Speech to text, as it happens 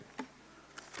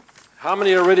How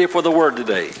many are ready for the word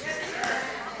today?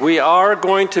 We are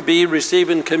going to be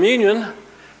receiving communion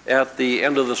at the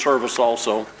end of the service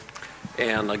also.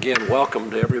 And again, welcome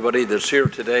to everybody that's here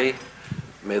today.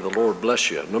 May the Lord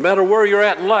bless you. No matter where you're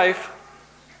at in life,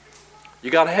 you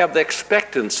got to have the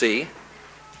expectancy.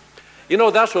 You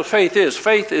know, that's what faith is.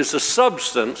 Faith is the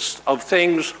substance of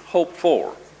things hoped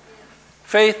for.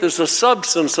 Faith is the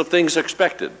substance of things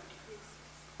expected.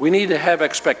 We need to have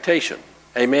expectation.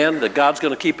 Amen, that God's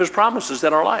going to keep his promises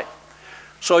in our life.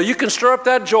 So you can stir up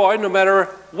that joy no matter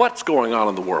what's going on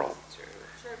in the world.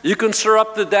 You can stir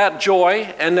up that joy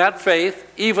and that faith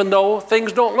even though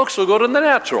things don't look so good in the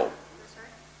natural.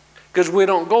 Because we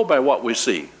don't go by what we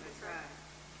see.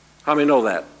 How many know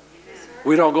that?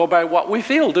 We don't go by what we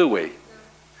feel, do we?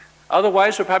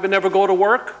 Otherwise, we probably never go to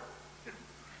work.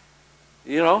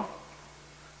 You know?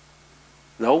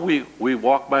 No, we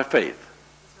walk by faith.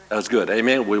 That's good.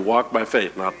 Amen. We walk by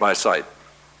faith, not by sight.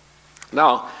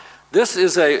 Now, this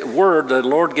is a word the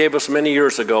Lord gave us many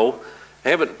years ago. I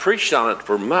haven't preached on it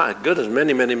for, my goodness,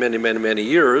 many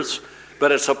years,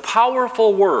 but it's a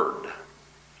powerful word.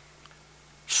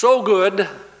 So good,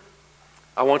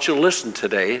 I want you to listen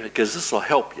today because this will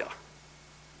help you.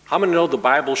 How many know the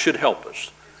Bible should help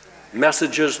us?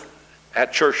 Messages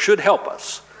at church should help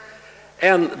us.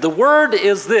 And the word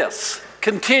is this: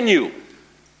 continue.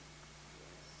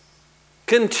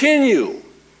 Continue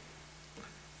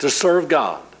to serve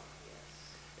God.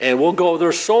 And we'll go,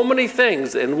 there's so many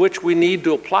things in which we need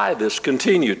to apply this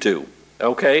continue to,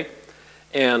 okay?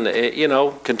 And,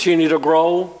 continue to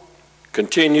grow,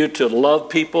 continue to love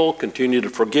people, continue to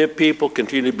forgive people,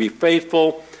 continue to be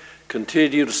faithful,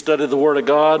 continue to study the Word of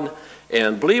God.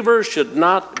 And believers should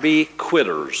not be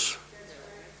quitters.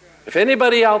 If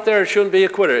anybody out there shouldn't be a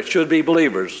quitter, it should be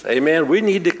believers. Amen. We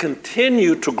need to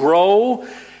continue to grow.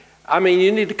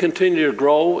 You need to continue to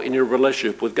grow in your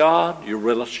relationship with God, your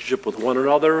relationship with one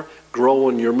another, grow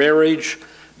in your marriage,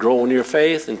 grow in your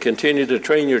faith, and continue to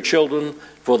train your children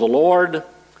for the Lord.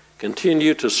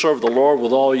 Continue to serve the Lord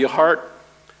with all your heart.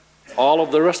 All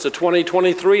of the rest of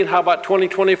 2023, and how about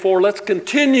 2024? Let's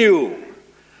continue.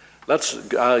 Let's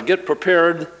get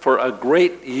prepared for a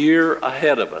great year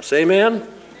ahead of us. Amen?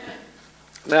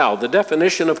 Now, the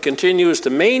definition of continue is to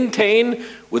maintain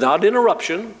without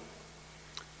interruption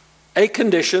a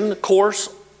condition, course,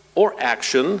 or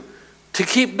action, to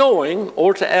keep going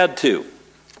or to add to.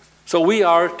 So we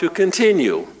are to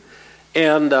continue.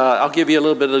 And I'll give you a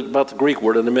little bit about the Greek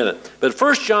word in a minute. But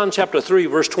 1 John chapter 3,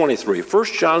 verse 23. 1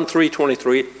 John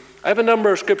 3:23. I have a number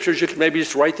of scriptures. You can maybe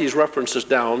just write these references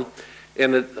down.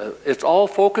 And it all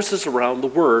focuses around the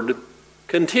word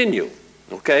continue.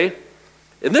 Okay?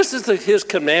 And this is his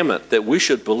commandment, that we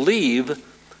should believe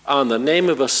on the name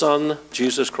of his Son,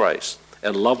 Jesus Christ,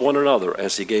 and love one another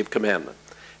as he gave commandment.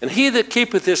 And he that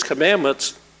keepeth his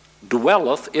commandments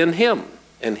dwelleth in him,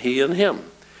 and he in him.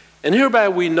 And hereby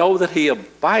we know that he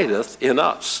abideth in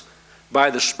us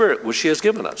by the Spirit which he has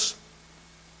given us.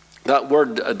 That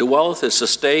word dwelleth is to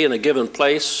stay in a given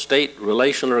place, state,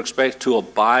 relation, or expect, to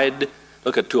abide.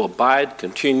 Look at to abide,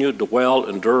 continue, dwell,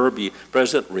 endure, be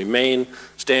present, remain,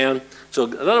 stand. So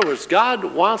in other words, God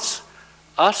wants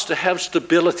us to have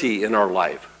stability in our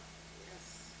life.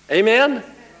 Amen?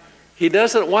 He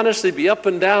doesn't want us to be up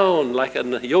and down like a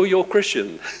yo-yo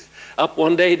Christian, up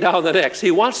one day, down the next. He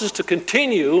wants us to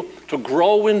continue to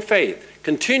grow in faith,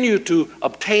 continue to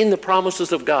obtain the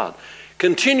promises of God,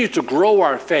 continue to grow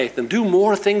our faith and do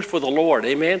more things for the Lord.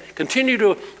 Amen? Continue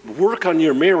to work on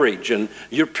your marriage and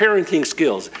your parenting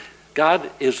skills. God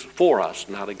is for us,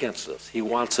 not against us. He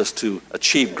wants us to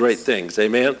achieve great things.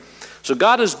 Amen? So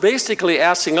God is basically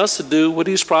asking us to do what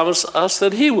he's promised us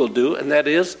that he will do, and that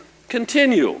is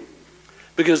continue.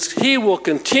 Because he will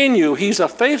continue. He's a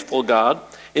faithful God,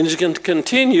 and he's going to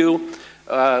continue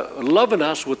loving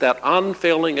us with that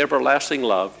unfailing, everlasting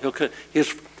love.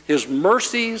 His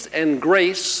mercies and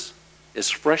grace is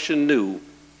fresh and new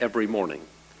every morning.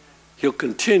 He'll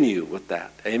continue with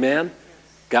that. Amen?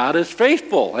 God is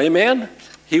faithful. Amen?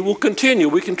 He will continue.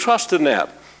 We can trust in that.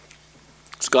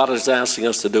 So God is asking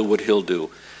us to do what he'll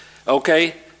do.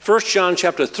 Okay, 1 John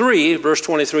chapter 3, verse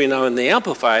 23, now in the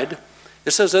Amplified, it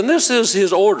says, and this is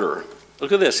his order.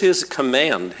 Look at this, his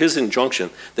command, his injunction,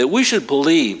 that we should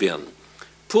believe in,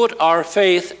 put our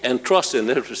faith and trust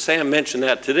in. Sam mentioned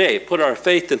that today. Put our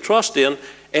faith and trust in,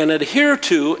 and adhere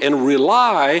to and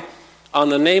rely on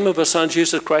the name of his Son,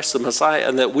 Jesus Christ the Messiah,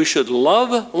 and that we should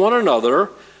love one another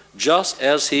just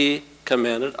as he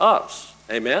commanded us.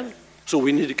 Amen? So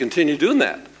we need to continue doing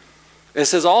that. It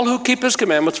says, all who keep his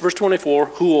commandments, verse 24,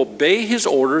 who obey his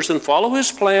orders and follow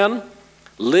his plan,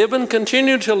 live and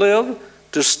continue to live,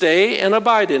 to stay and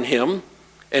abide in him,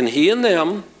 And he and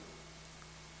them,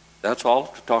 that's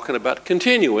all talking about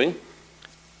continuing,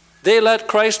 they let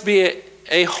Christ be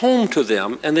a home to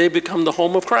them, and they become the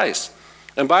home of Christ.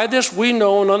 And by this we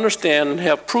know and understand and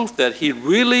have proof that he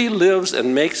really lives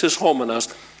and makes his home in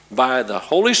us by the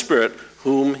Holy Spirit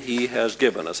whom he has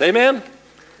given us. Amen?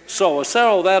 So I said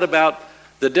all that about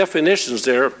the definitions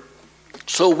there.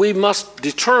 So we must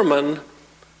determine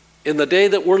in the day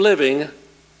that we're living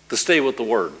to stay with the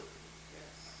Word.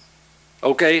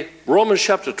 Okay? Romans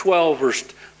chapter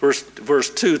 12 verse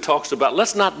 2 talks about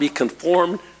let's not be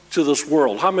conformed to this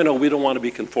world. How many know we don't want to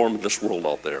be conformed to this world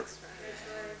out there?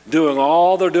 Doing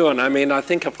all they're doing. I mean, I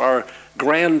think if our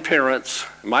grandparents,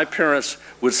 my parents,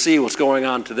 would see what's going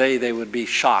on today, they would be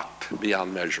shocked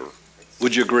beyond measure.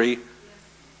 Would you agree?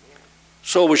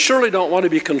 So we surely don't want to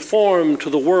be conformed to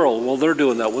the world. Well, they're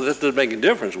doing that. Well, that doesn't make a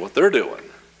difference what they're doing.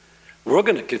 We're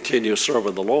going to continue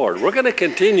serving the Lord. We're going to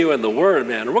continue in the Word,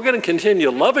 man. We're going to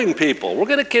continue loving people. We're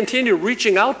going to continue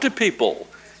reaching out to people.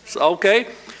 So, okay?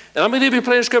 And I'm going to give you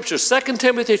plain scripture. 2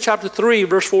 Timothy chapter 3,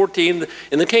 verse 14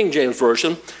 in the King James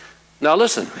Version. Now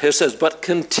listen, it says, but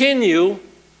continue.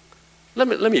 Let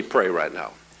me pray right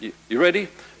now. You ready?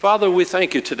 Father, we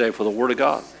thank you today for the Word of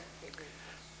God.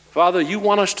 Father, you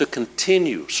want us to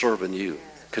continue serving you,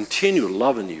 continue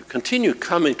loving you, continue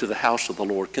coming to the house of the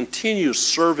Lord, continue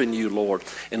serving you, Lord,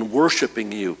 and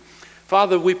worshiping you.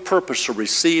 Father, we purpose to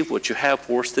receive what you have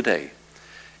for us today.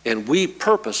 And we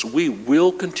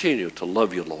will continue to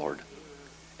love you, Lord,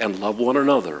 and love one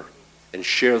another and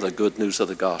share the good news of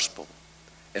the gospel.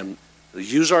 And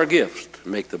use our gifts to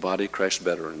make the body of Christ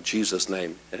better. In Jesus'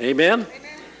 name. And amen?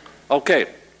 Okay.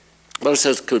 But it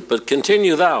says, but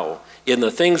continue thou in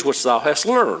the things which thou hast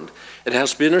learned, and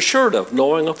hast been assured of,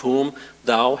 knowing of whom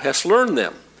thou hast learned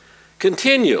them.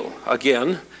 Continue,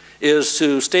 again, is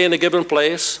to stay in a given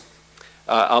place.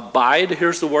 Abide,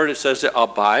 here's the word, it says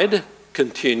abide.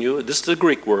 Continue, this is the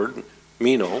Greek word,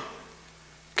 meno.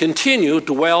 Continue,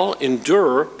 dwell,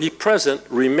 endure, be present,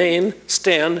 remain,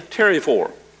 stand, tarry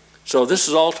for. So this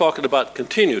is all talking about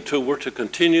continue. We're to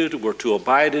continue, we're to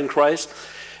abide in Christ.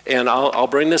 And I'll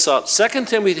bring this out. 2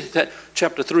 Timothy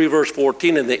chapter 3, verse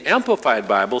 14 in the Amplified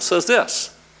Bible says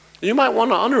this. You might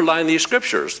want to underline these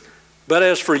scriptures. But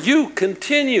as for you,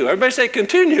 continue. Everybody say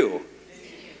continue.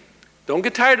 Don't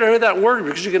get tired of hearing that word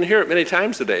because you're going to hear it many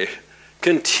times today.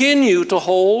 Continue to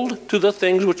hold to the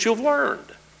things which you've learned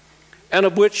and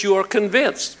of which you are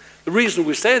convinced. The reason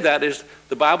we say that is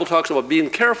the Bible talks about being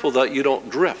careful that you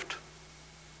don't drift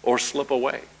or slip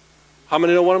away. How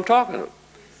many know what I'm talking about?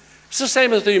 It's the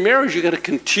same as your marriage. You got to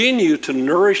continue to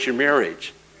nourish your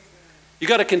marriage. You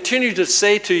got to continue to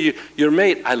say to your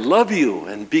mate, I love you,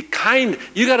 and be kind.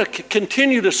 You got to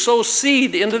continue to sow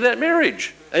seed into that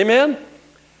marriage. Amen?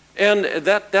 And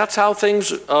that's how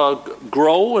things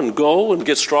grow and go and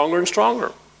get stronger and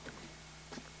stronger.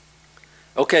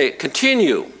 Okay,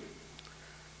 continue.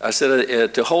 I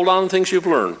said to hold on to things you've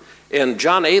learned. In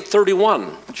John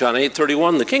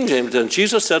 8:31, the King James, and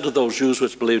Jesus said to those Jews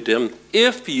which believed him,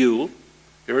 if you,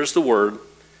 here's the word,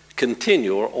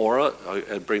 continue, or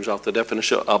it brings out the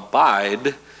definition,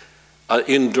 abide,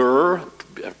 endure,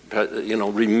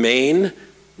 remain,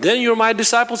 then you're my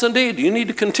disciples indeed. You need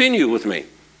to continue with me.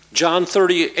 John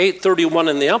 8:31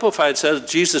 in the Amplified says,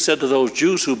 Jesus said to those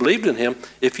Jews who believed in him,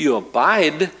 if you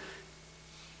abide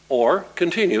or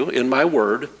continue in my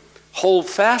word, hold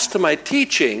fast to my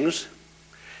teachings,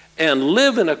 and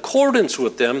live in accordance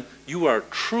with them, you are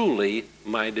truly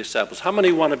my disciples. How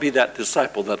many want to be that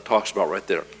disciple that talks about right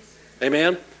there?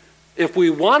 Amen? If we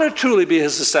want to truly be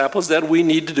his disciples, then we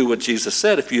need to do what Jesus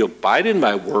said. If you abide in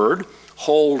my word,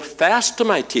 hold fast to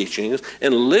my teachings,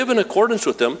 and live in accordance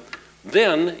with them,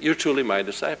 then you're truly my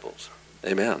disciples.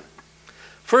 Amen.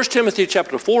 1 Timothy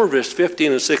chapter 4, verse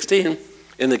 15 and 16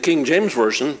 in the King James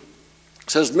Version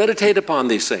says, meditate upon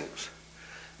these things.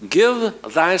 Give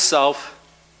thyself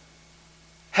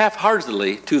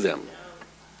half-heartedly to them.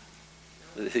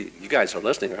 You guys are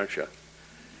listening, aren't you?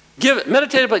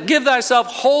 Meditate upon, give thyself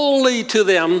wholly to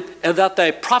them, and that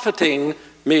thy profiting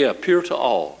may appear to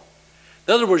all.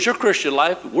 In other words, your Christian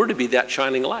life, we're to be that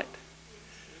shining light.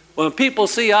 When people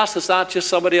see us, it's not just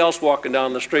somebody else walking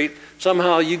down the street.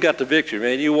 Somehow you got the victory,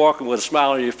 man. You're walking with a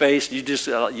smile on your face.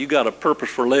 You got a purpose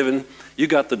for living. You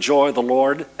got the joy of the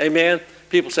Lord. Amen.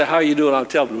 People say, how are you doing? I'm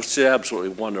telling them, it's absolutely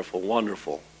wonderful,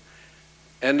 wonderful.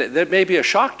 And that may be a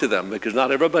shock to them because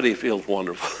not everybody feels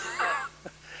wonderful.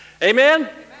 Amen?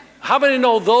 How many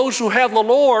know those who have the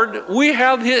Lord, we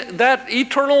have that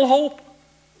eternal hope?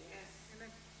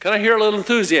 Can I hear a little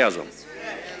enthusiasm?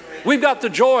 We've got the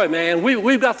joy, man.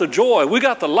 We've got the joy. We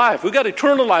got the life. We got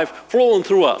eternal life flowing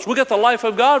through us. We got the life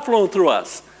of God flowing through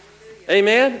us.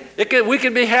 Amen? We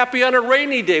can be happy on a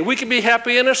rainy day. We can be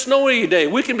happy on a snowy day.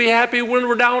 We can be happy when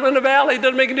we're down in the valley. It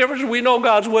doesn't make a difference. We know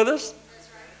God's with us.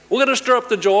 We're going to stir up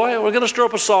the joy. We're going to stir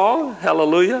up a song.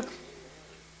 Hallelujah.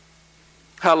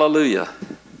 Hallelujah.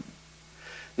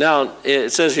 Now,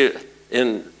 it says here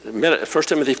in 1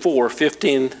 Timothy 4,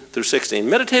 15 through 16,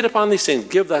 meditate upon these things,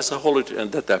 give thyself wholly,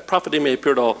 and that thy prophet may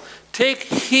appear to all. Take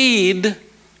heed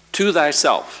to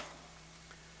thyself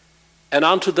and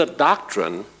unto the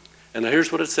doctrine, and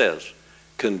here's what it says,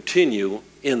 continue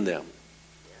in them.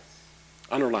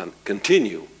 Underline,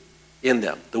 continue in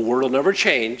them. The word will never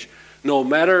change, no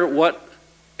matter what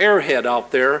airhead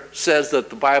out there says that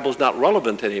the Bible's not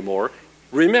relevant anymore.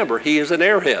 Remember, he is an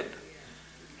airhead.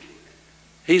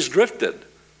 He's drifted.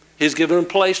 He's given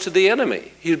place to the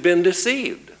enemy. He's been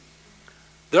deceived.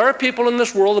 There are people in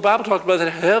this world, the Bible talks about,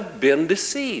 that have been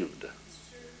deceived.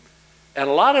 And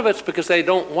a lot of it's because they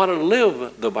don't want to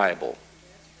live the Bible.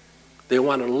 They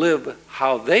want to live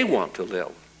how they want to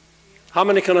live. How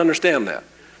many can understand that?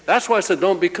 That's why I said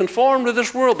don't be conformed to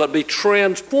this world, but be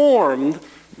transformed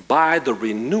by the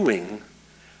renewing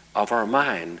of our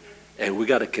mind. And we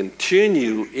got to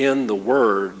continue in the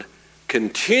Word,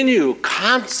 continue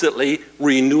constantly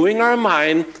renewing our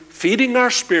mind, feeding our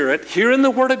spirit, hearing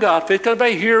the Word of God, faith comes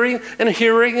by hearing and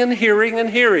hearing and hearing and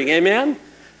hearing. Amen?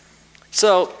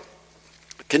 So,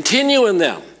 continue in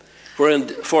them.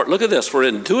 For look at this, for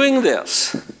in doing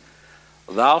this,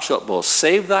 thou shalt both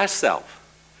save thyself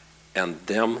and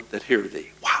them that hear thee.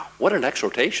 Wow, what an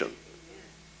exhortation.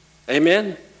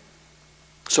 Amen?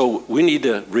 So we need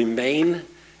to remain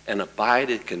and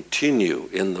abide and continue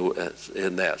in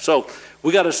that. So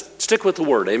we got to stick with the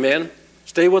Word. Amen?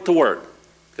 Stay with the Word.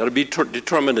 Got to be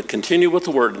determined to continue with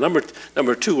the Word.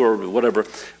 Number two or whatever,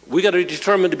 we got to be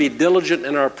determined to be diligent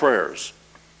in our prayers.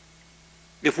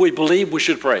 If we believe, we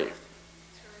should pray.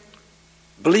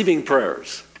 Believing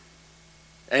prayers.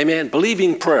 Amen?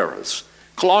 Believing prayers.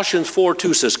 Colossians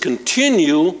 4:2 says,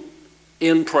 continue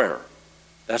in prayer.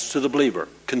 That's to the believer.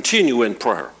 Continue in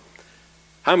prayer.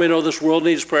 How many know this world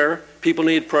needs prayer? People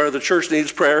need prayer. The church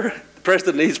needs prayer. The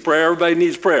president needs prayer. Everybody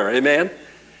needs prayer. Amen?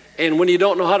 And when you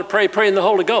don't know how to pray, pray in the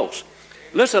Holy Ghost.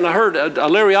 Listen, I heard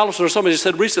Larry Olson or somebody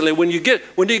said recently, when you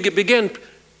begin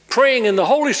praying in the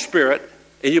Holy Spirit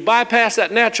and you bypass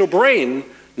that natural brain,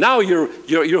 now you're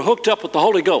hooked up with the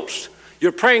Holy Ghost.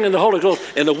 You're praying in the Holy Ghost,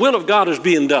 and the will of God is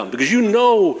being done because you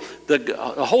know the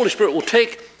Holy Spirit will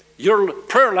take your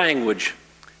prayer language,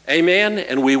 amen,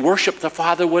 and we worship the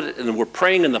Father with it, and we're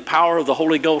praying in the power of the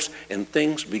Holy Ghost, and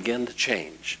things begin to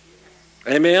change.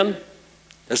 Amen?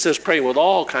 It says praying with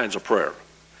all kinds of prayer.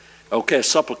 Okay,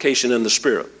 supplication in the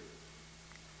Spirit.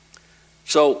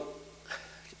 So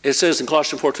it says in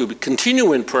Colossians 4:2,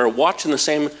 continue in prayer, watching the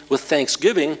same with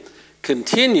thanksgiving.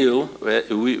 Continue,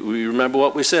 we remember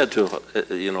what we said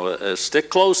to,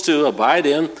 stick close to, abide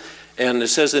in. And it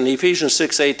says in Ephesians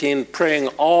 6:18, praying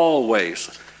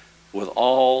always with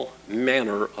all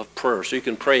manner of prayer. So you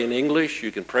can pray in English,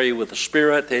 you can pray with the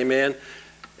Spirit, amen.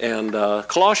 And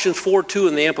Colossians 4:2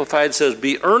 in the Amplified says,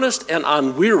 be earnest and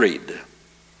unwearied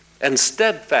and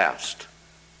steadfast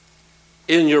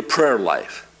in your prayer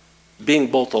life, being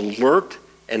both alert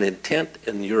and intent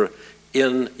in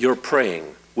your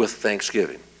praying with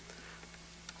thanksgiving.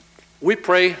 We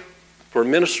pray for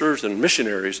ministers and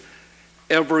missionaries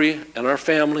and our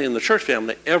family and the church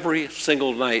family every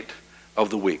single night of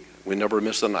the week. We never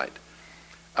miss a night.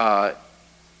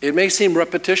 It may seem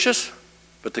repetitious,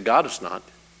 but to God it's not.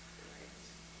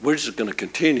 We're just going to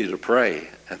continue to pray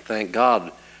and thank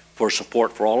God for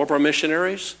support for all of our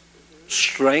missionaries,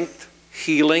 strength,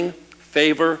 healing,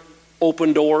 favor,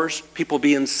 open doors, people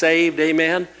being saved,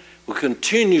 amen. We'll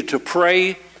continue to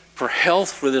pray for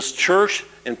health for this church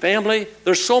and family.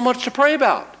 There's so much to pray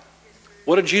about.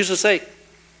 What did Jesus say?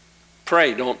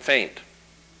 Pray, don't faint.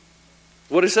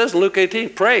 What he says in Luke 18,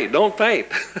 pray, don't faint.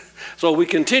 So we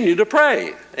continue to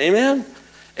pray, amen?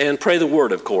 And pray the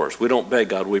word, of course. We don't beg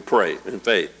God, we pray in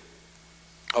faith.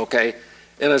 Okay,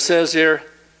 and it says here,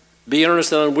 be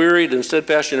earnest and unwearied and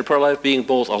steadfast in your prayer life, being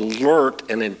both alert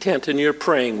and intent in your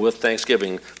praying with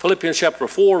thanksgiving. Philippians chapter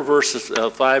 4, verses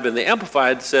 5 in the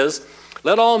Amplified says,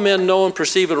 let all men know and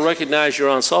perceive and recognize your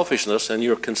unselfishness and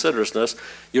your considerateness,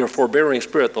 your forbearing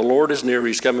spirit. The Lord is near,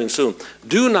 he's coming soon.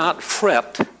 Do not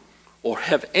fret or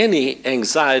have any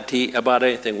anxiety about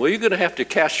anything. Well, you're going to have to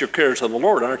cast your cares on the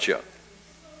Lord, aren't you?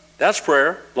 That's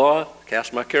prayer. Lord,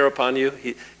 cast my care upon you.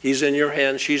 He's in your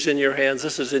hands. She's in your hands.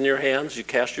 This is in your hands. You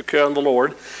cast your care on the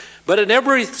Lord. But in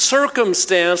every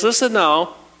circumstance, listen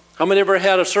now, how many ever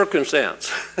had a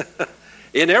circumstance?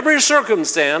 In every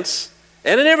circumstance,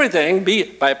 And in everything, be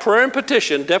by prayer and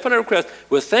petition, definite request,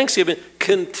 with thanksgiving,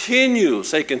 continue,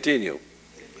 say continue,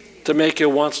 to make your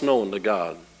wants known to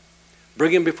God.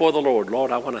 Bring him before the Lord.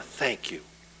 Lord, I want to thank you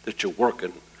that you're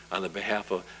working on the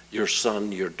behalf of your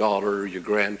son, your daughter, your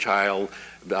grandchild,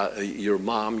 your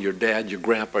mom, your dad, your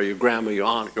grandpa, your grandma, your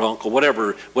aunt, your uncle,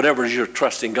 whatever you're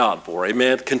trusting God for.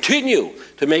 Amen. Continue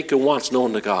to make your wants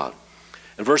known to God.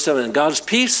 And verse 7, and God's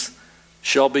peace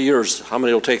shall be yours. How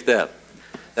many will take that?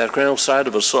 That crown side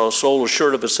of a soul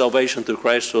assured of its salvation through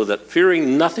Christ, so that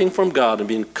fearing nothing from God and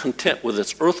being content with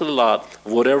its earthly lot,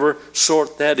 of whatever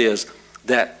sort that is,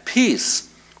 that peace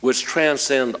which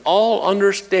transcends all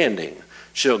understanding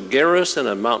shall garrison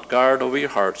and mount guard over your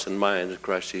hearts and minds in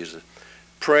Christ Jesus.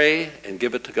 Pray and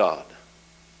give it to God.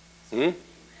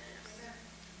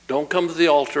 Don't come to the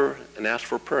altar and ask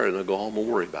for prayer and then go home and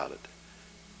worry about it.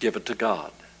 Give it to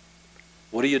God.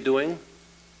 What are you doing?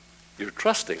 You're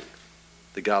trusting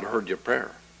that God heard your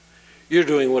prayer. You're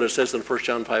doing what it says in 1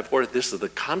 John 5:4. This is the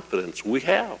confidence we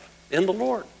have in the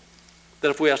Lord,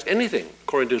 that if we ask anything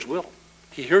according to his will,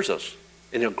 he hears us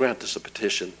and he'll grant us a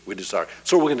petition we desire.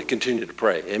 So we're going to continue to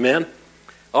pray. Amen?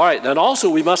 All right, and also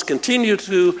we must continue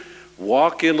to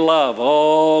walk in love.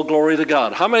 Oh, glory to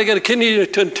God. How am I going to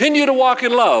continue to walk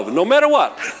in love no matter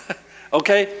what?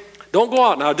 Okay? Don't go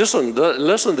out. Now, listen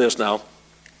to this now.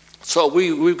 So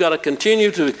we've got to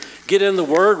continue to get in the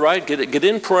Word, right? Get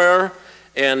in prayer,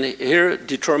 and here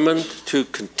determined to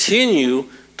continue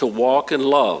to walk in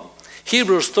love.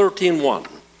 Hebrews 13:1.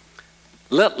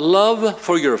 Let love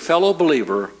for your fellow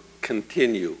believer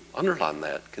continue. Underline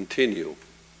that, continue.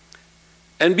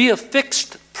 And be a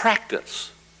fixed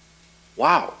practice.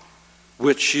 Wow.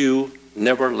 Which you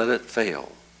never let it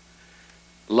fail.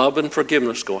 Love and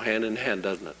forgiveness go hand in hand,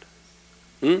 doesn't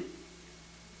it?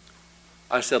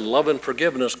 I said love and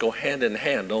forgiveness go hand in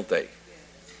hand, don't they?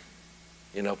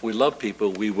 You know, if we love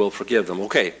people, we will forgive them.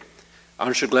 Okay.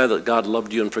 Aren't you glad that God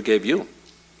loved you and forgave you?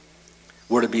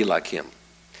 We're to be like him.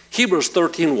 Hebrews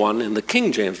 13:1 in the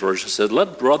King James Version says,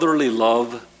 let brotherly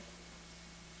love,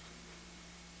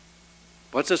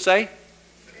 what's it say?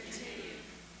 Continue.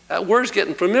 That word's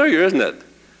getting familiar, isn't it?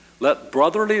 Let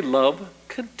brotherly love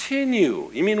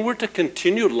continue. You mean we're to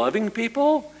continue loving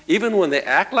people even when they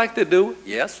act like they do?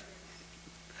 Yes.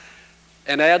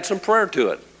 And add some prayer to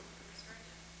it.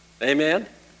 Amen?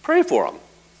 Pray for them.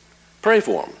 Pray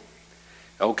for them.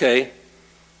 Okay.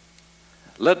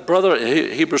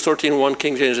 Hebrews 13:1,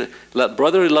 King James, let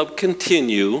brotherly love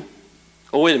continue.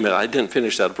 Oh, wait a minute, I didn't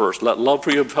finish that verse. Let love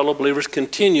for your fellow believers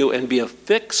continue and be a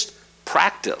fixed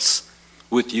practice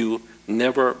with you.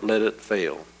 Never let it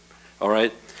fail. All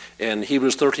right? And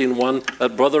Hebrews 13:1,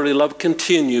 let brotherly love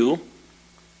continue.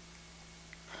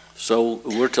 So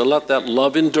we're to let that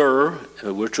love endure.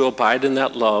 We're to abide in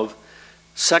that love.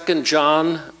 2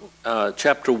 John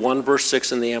chapter 1, verse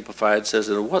 6 in the Amplified says,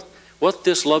 and what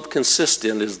this love consists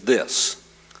in is this,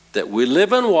 that we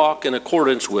live and walk in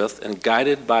accordance with and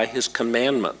guided by his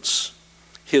commandments,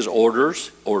 his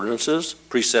orders, ordinances,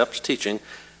 precepts, teaching.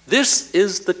 This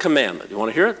is the commandment. You want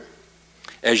to hear it?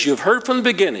 As you've heard from the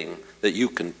beginning, that you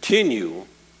continue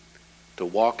to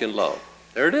walk in love.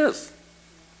 There it is.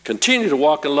 Continue to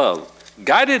walk in love,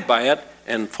 guided by it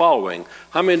and following.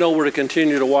 How many know we're to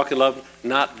continue to walk in love,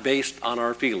 not based on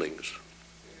our feelings?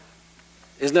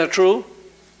 Isn't that true?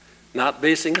 Not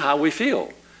basing how we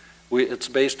feel. It's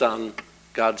based on,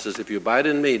 God says, if you abide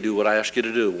in me, do what I ask you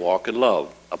to do, walk in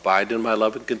love, abide in my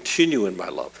love, and continue in my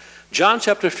love. John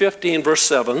chapter 15, verse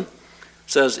 7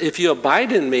 says, if you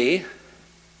abide in me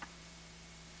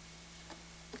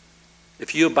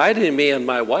and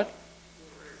my what?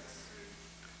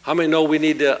 How many know we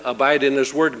need to abide in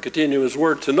his word and continue his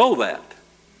word to know that?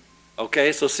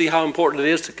 Okay, so see how important it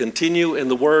is to continue in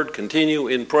the word, continue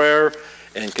in prayer,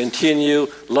 and continue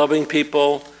loving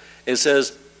people. It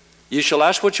says, you shall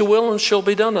ask what you will, and it shall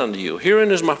be done unto you.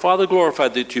 Herein is my Father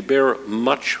glorified, that you bear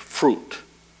much fruit.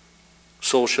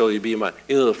 So shall you be mine.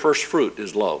 You know, the first fruit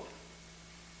is love.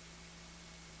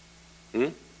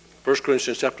 1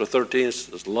 Corinthians chapter 13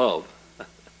 says love.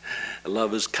 And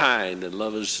love is kind, and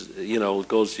love is, you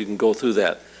can go through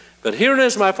that. But herein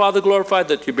is my Father glorified,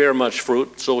 that you bear much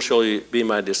fruit, so shall you be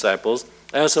my disciples.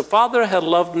 As the Father hath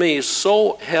loved me,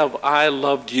 so have I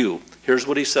loved you. Here's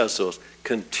what he says to us.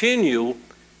 Continue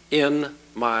in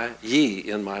my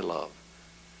love.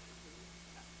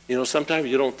 You know, sometimes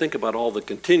you don't think about all the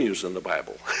continues in the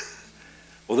Bible.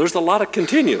 Well, there's a lot of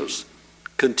continues.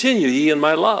 Continue ye in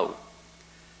my love.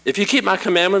 If you keep my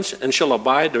commandments and shall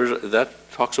abide, that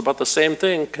talks about the same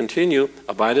thing. Continue,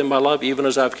 abide in my love, even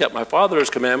as I've kept my Father's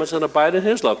commandments and abide in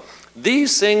his love.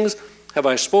 These things have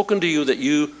I spoken to you,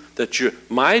 that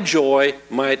my joy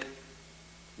might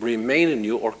remain in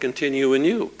you or continue in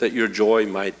you, that your joy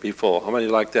might be full. How many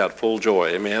like that? Full joy,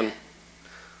 amen?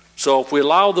 So if we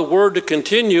allow the word to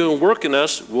continue and work in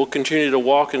us, we'll continue to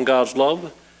walk in God's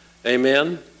love,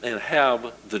 amen, and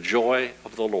have the joy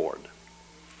of the Lord.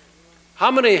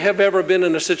 How many have ever been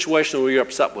in a situation where you're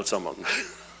upset with someone?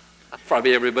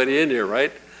 Probably everybody in here,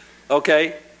 right?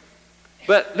 Okay.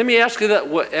 But let me ask you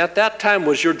that, at that time,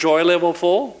 was your joy level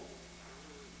full?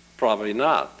 Probably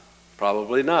not.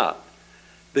 Probably not.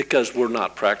 Because we're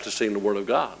not practicing the Word of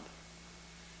God.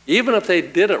 Even if they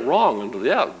did it wrong, and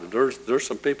yeah, there's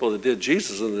some people that did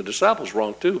Jesus and the disciples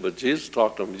wrong too, but Jesus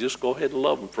talked to them, just go ahead and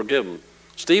love them, forgive them.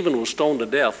 Stephen was stoned to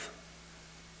death,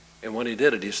 and when he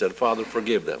did it, he said, Father,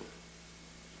 forgive them,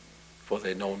 for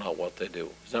they know not what they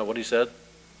do. Isn't that what he said?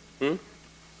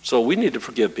 So we need to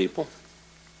forgive people.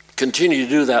 Continue to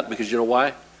do that, because you know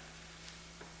why?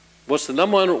 What's the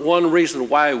number one reason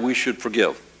why we should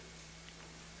forgive?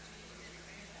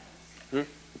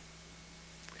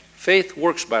 Faith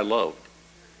works by love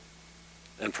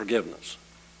and forgiveness.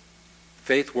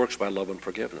 Faith works by love and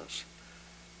forgiveness.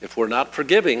 If we're not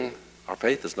forgiving, our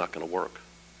faith is not going to work.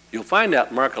 You'll find that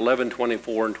in Mark 11,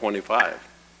 24 and 25.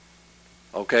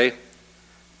 Okay?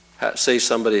 Say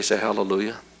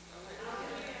hallelujah.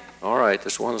 All right,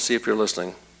 just want to see if you're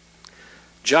listening.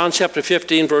 John chapter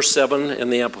 15, verse 7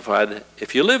 in the Amplified.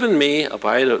 If you live in me,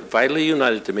 abide vitally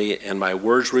united to me, and my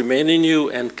words remain in you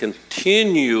and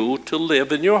continue to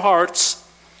live in your hearts,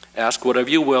 ask whatever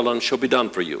you will and it shall be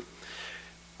done for you.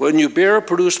 When you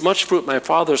produce much fruit, my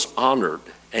Father is honored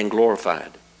and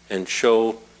glorified, and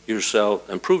prove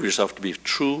yourself to be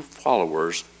true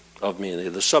followers of me.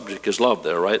 And the subject is love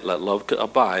there, right? Let love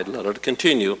abide, let it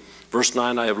continue. Verse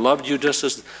 9, I have loved you just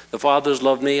as the Father has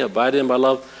loved me, abide in my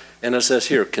love. And it says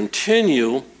here,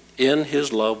 continue in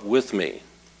his love with me.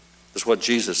 That's what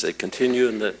Jesus said, continue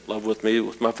in the love with me,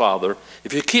 with my Father.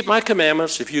 If you keep my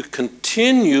commandments, if you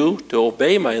continue to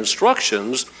obey my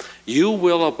instructions, you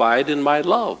will abide in my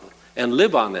love and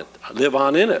live on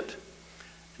in it.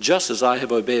 Just as I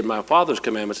have obeyed my Father's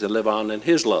commandments and live on in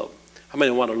his love. How many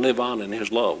want to live on in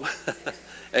his love?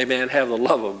 Amen. Have the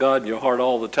love of God in your heart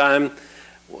all the time.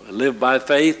 Live by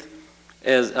faith.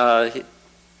 As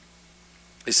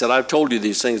he said, I've told you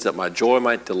these things that my joy,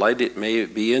 my delight, it may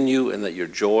be in you, and that your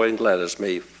joy and gladness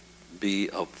may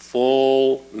be of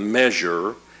full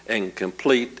measure and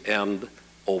complete and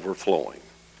overflowing.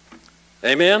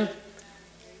 Amen?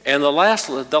 And the last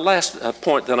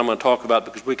point that I'm going to talk about,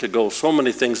 because we could go so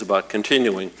many things about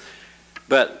continuing,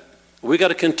 but we got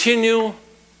to continue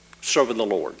serving the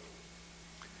Lord.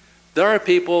 There are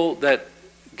people that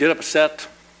get upset.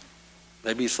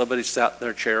 Maybe somebody sat in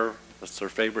their chair. That's their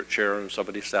favorite chair, and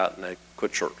somebody sat and they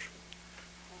quit church.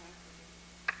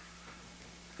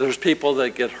 There's people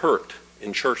that get hurt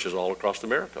in churches all across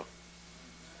America.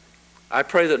 I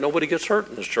pray that nobody gets hurt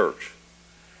in this church.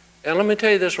 And let me tell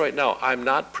you this right now, I'm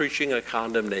not preaching a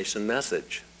condemnation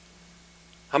message.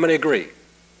 How many agree?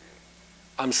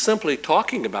 I'm simply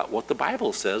talking about what the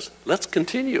Bible says. Let's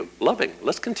continue loving.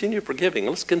 Let's continue forgiving.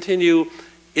 Let's continue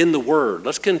in the Word.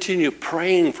 Let's continue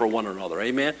praying for one another.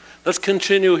 Amen. Let's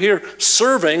continue here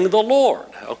serving the Lord.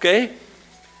 Okay?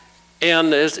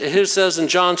 And it says in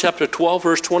John chapter 12,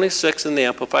 verse 26 in the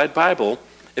Amplified Bible,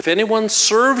 if anyone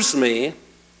serves me,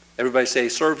 everybody say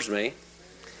serves me,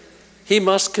 he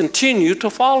must continue to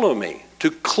follow me,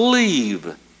 to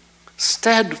cleave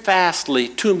steadfastly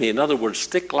to me. In other words,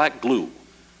 stick like glue.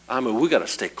 I mean, we got to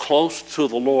stay close to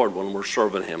the Lord when we're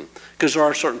serving him, because there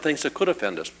are certain things that could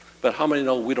offend us. But how many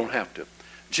know we don't have to?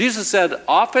 Jesus said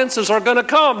offenses are going to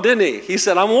come, didn't he? He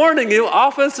said, I'm warning you,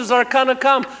 offenses are going to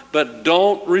come, but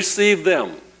don't receive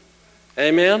them.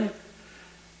 Amen?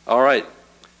 All right.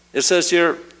 It says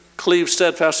here, cleave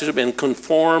steadfastly to me and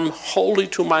conform wholly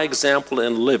to my example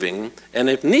in living, and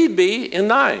if need be, in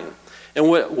dying. And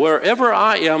wherever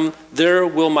I am, there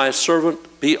will my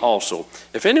servant be also.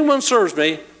 If anyone serves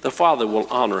me, the Father will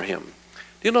honor him.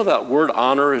 Do you know that word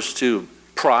honor is to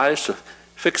prize, to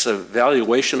fix a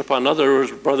valuation upon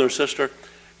others, brother and sister?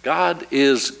 God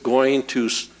is going to,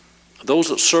 those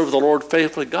that serve the Lord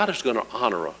faithfully, God is going to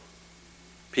honor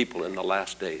people in the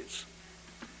last days.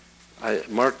 I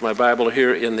marked my Bible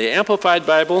here in the Amplified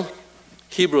Bible.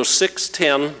 Hebrews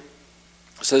 6:10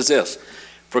 says this,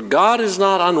 for God is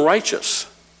not unrighteous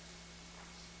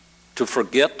to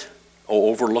forget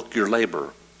or overlook your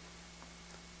labor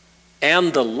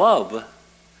and the love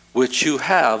which you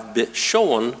have been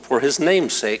shown for his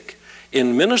name's sake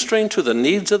in ministering to the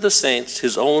needs of the saints,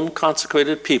 his own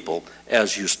consecrated people,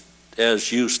 as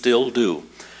you still do.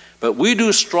 But we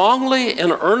do strongly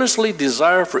and earnestly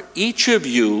desire for each of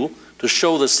you to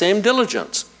show the same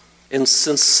diligence and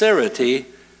sincerity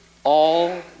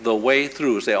all the way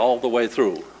through. Say, all the way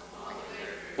through.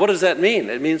 What does that mean?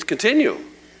 It means continue,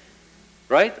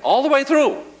 right? All the way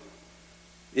through.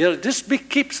 Just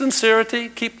keep sincerity,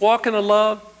 keep walking in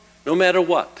love, no matter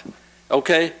what.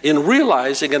 Okay? In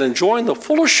realizing and enjoying the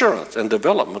full assurance and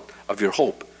development of your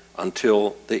hope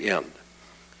until the end.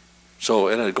 So,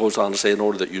 and it goes on to say, in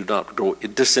order that you not grow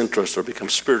disinterested or become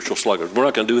spiritual sluggards. We're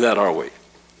not going to do that, are we?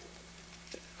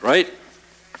 Right?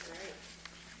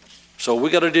 So we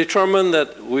got to determine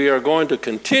that we are going to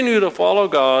continue to follow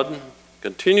God,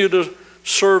 continue to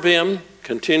serve Him,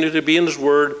 continue to be in His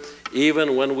Word,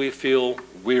 even when we feel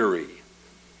weary.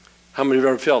 How many of you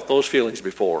have ever felt those feelings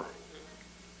before?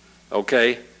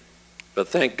 Okay? But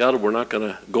thank God we're not going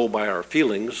to go by our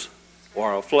feelings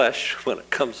or our flesh when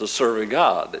it comes to serving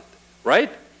God.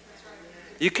 Right?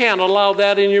 You can't allow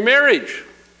that in your marriage.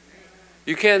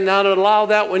 You cannot allow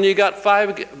that when you got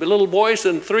 5 little boys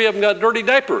and 3 of them got dirty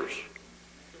diapers.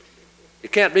 You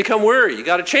can't become weary. You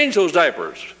got to change those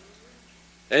diapers.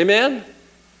 Amen?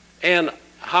 And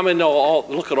how many know,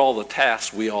 look at all the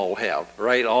tasks we all have,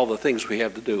 right? All the things we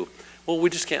have to do. Well,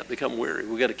 we just can't become weary.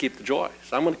 We got to keep the joy.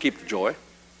 So I'm going to keep the joy.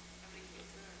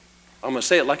 I'm going to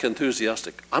say it like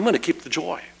enthusiastic. I'm going to keep the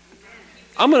joy.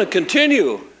 I'm going to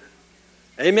continue.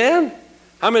 Amen?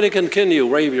 How many continue?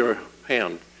 Wave your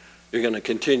hand. You're going to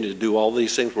continue to do all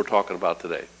these things we're talking about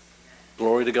today.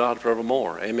 Glory to God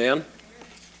forevermore. Amen?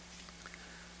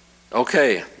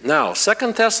 Okay, now,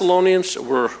 2 Thessalonians,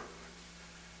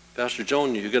 Pastor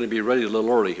Joan, you're going to be ready a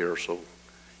little early here, so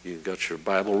you got your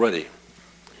Bible ready.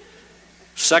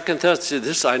 2 Thessalonians,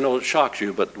 this I know it shocks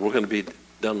you, but we're going to be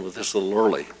done with this a little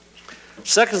early.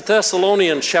 2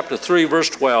 Thessalonians chapter 3, verse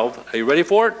 12. Are you ready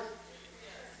for it?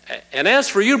 And as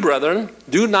for you, brethren,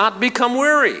 do not become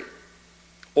weary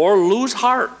or lose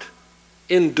heart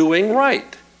in doing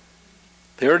right.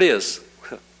 There it is.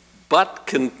 But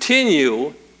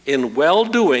continue in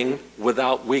well-doing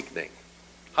without weakening.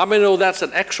 How many know that's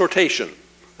an exhortation?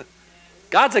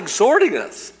 God's exhorting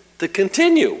us to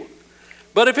continue.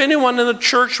 But if anyone in the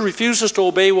church refuses to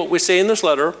obey what we say in this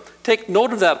letter, take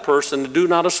note of that person and do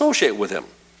not associate with him,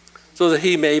 so that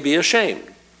he may be ashamed.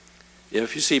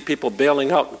 If you see people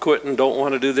bailing out and quitting, don't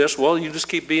want to do this, well, you just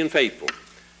keep being faithful.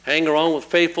 Hang around with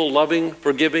faithful, loving,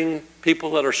 forgiving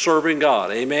people that are serving God.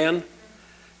 Amen?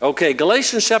 Okay,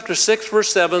 Galatians chapter 6,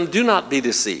 verse 7, do not be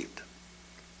deceived.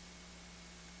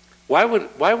 Why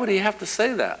would he have to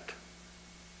say that?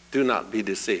 Do not be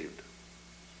deceived.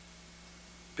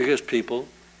 Because people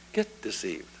get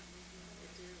deceived.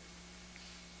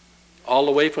 All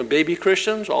the way from baby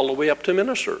Christians, all the way up to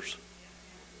ministers.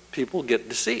 People get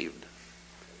deceived.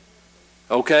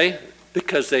 Okay?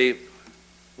 Because they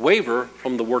waver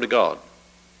from the Word of God.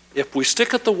 If we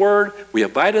stick at the Word, we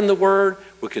abide in the Word,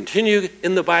 we continue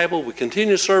in the Bible, we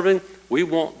continue serving, we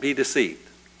won't be deceived.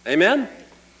 Amen?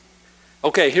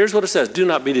 Okay, here's what it says. Do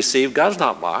not be deceived. God's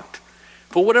not mocked.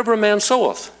 For whatever a man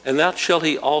soweth, and that shall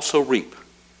he also reap.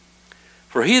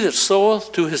 For he that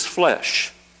soweth to his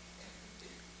flesh,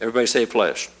 everybody say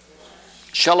flesh,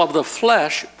 shall of the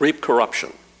flesh reap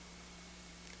corruption.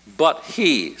 But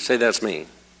he, say that's me,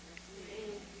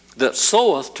 that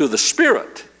soweth to the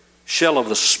Spirit, shall of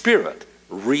the Spirit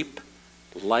reap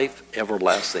life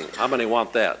everlasting. How many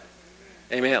want that?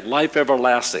 Amen. Life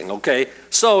everlasting. Okay.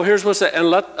 So here's what it says. And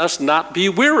let us not be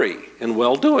weary in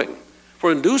well-doing.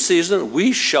 For in due season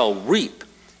we shall reap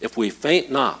if we faint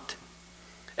not.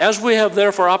 As we have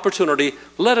therefore opportunity,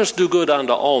 let us do good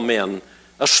unto all men,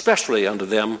 especially unto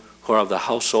them who are of the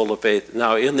household of faith.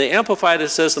 Now in the Amplified it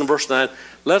says in verse 9,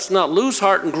 let's not lose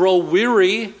heart and grow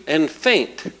weary and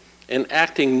faint in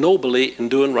acting nobly and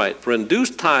doing right. For in due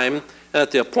time and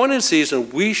at the appointed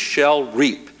season we shall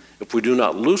reap if we do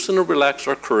not loosen or relax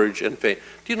our courage and faith.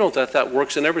 Do you know that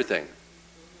works in everything?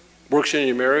 Works in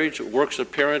your marriage, it works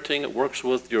at parenting, it works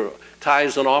with your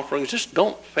tithes and offerings. Just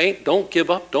don't faint, don't give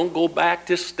up, don't go back,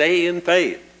 just stay in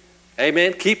faith.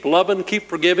 Amen. Keep loving, keep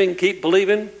forgiving, keep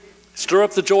believing. Stir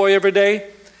up the joy every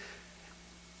day.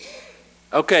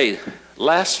 Okay,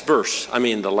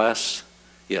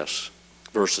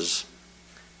 verses.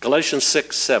 Galatians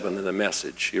 6, 7 in the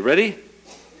Message. You ready?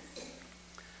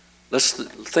 Let's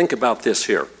think about this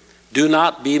here. Do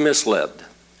not be misled.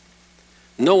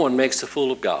 No one makes a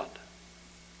fool of God.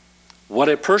 What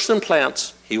a person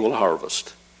plants, he will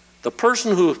harvest. The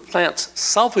person who plants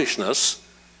selfishness,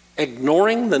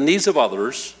 ignoring the needs of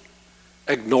others,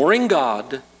 ignoring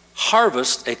God,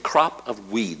 harvests a crop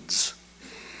of weeds.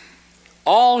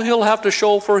 All he'll have to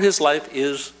show for his life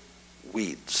is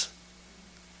weeds.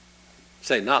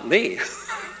 Say, not me.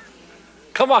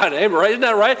 Come on, Abraham, isn't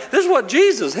that right? This is what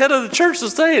Jesus, head of the church,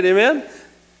 is saying, amen?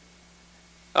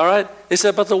 All right? He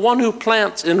said, but the one who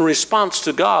plants in response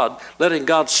to God, letting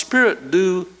God's Spirit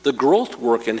do the growth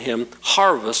work in him,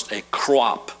 harvests a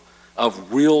crop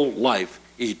of real life,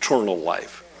 eternal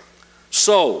life.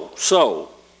 So,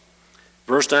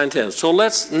 verse 9 and 10. So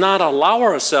let's not allow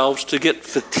ourselves to get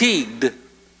fatigued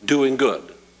doing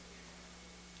good.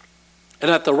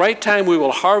 And at the right time, we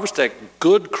will harvest a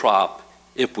good crop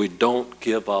if we don't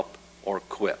give up or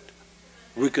quit.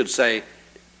 We could say,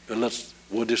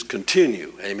 we'll just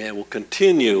continue. Amen. We'll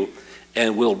continue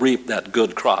and we'll reap that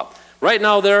good crop. Right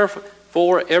now,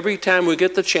 therefore, every time we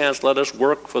get the chance, let us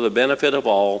work for the benefit of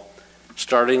all,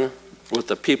 starting with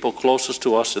the people closest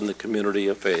to us in the community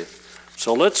of faith.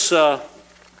 So let's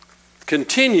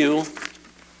continue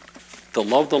to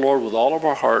love the Lord with all of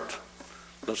our heart.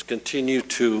 Let's continue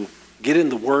to get in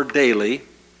the Word daily.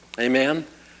 Amen.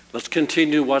 Let's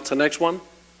continue, what's the next one?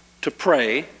 To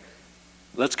pray.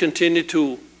 Let's continue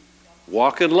to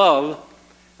walk in love.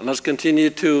 And let's continue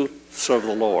to serve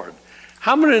the Lord.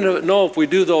 How many know if we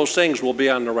do those things, we'll be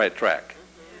on the right track?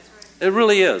 It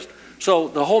really is. So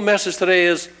the whole message today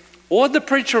is, what did the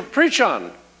preacher preach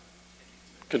on?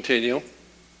 Continue.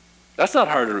 That's not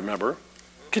hard to remember.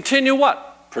 Continue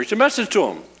what? Preach a message to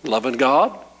them. Loving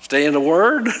God, stay in the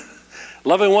Word,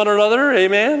 loving one another,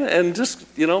 amen, and just,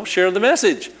 share the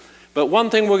message. But one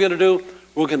thing we're going to do,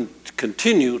 we're going to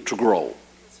continue to grow.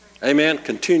 Amen.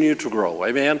 Continue to grow.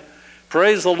 Amen.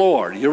 Praise the Lord.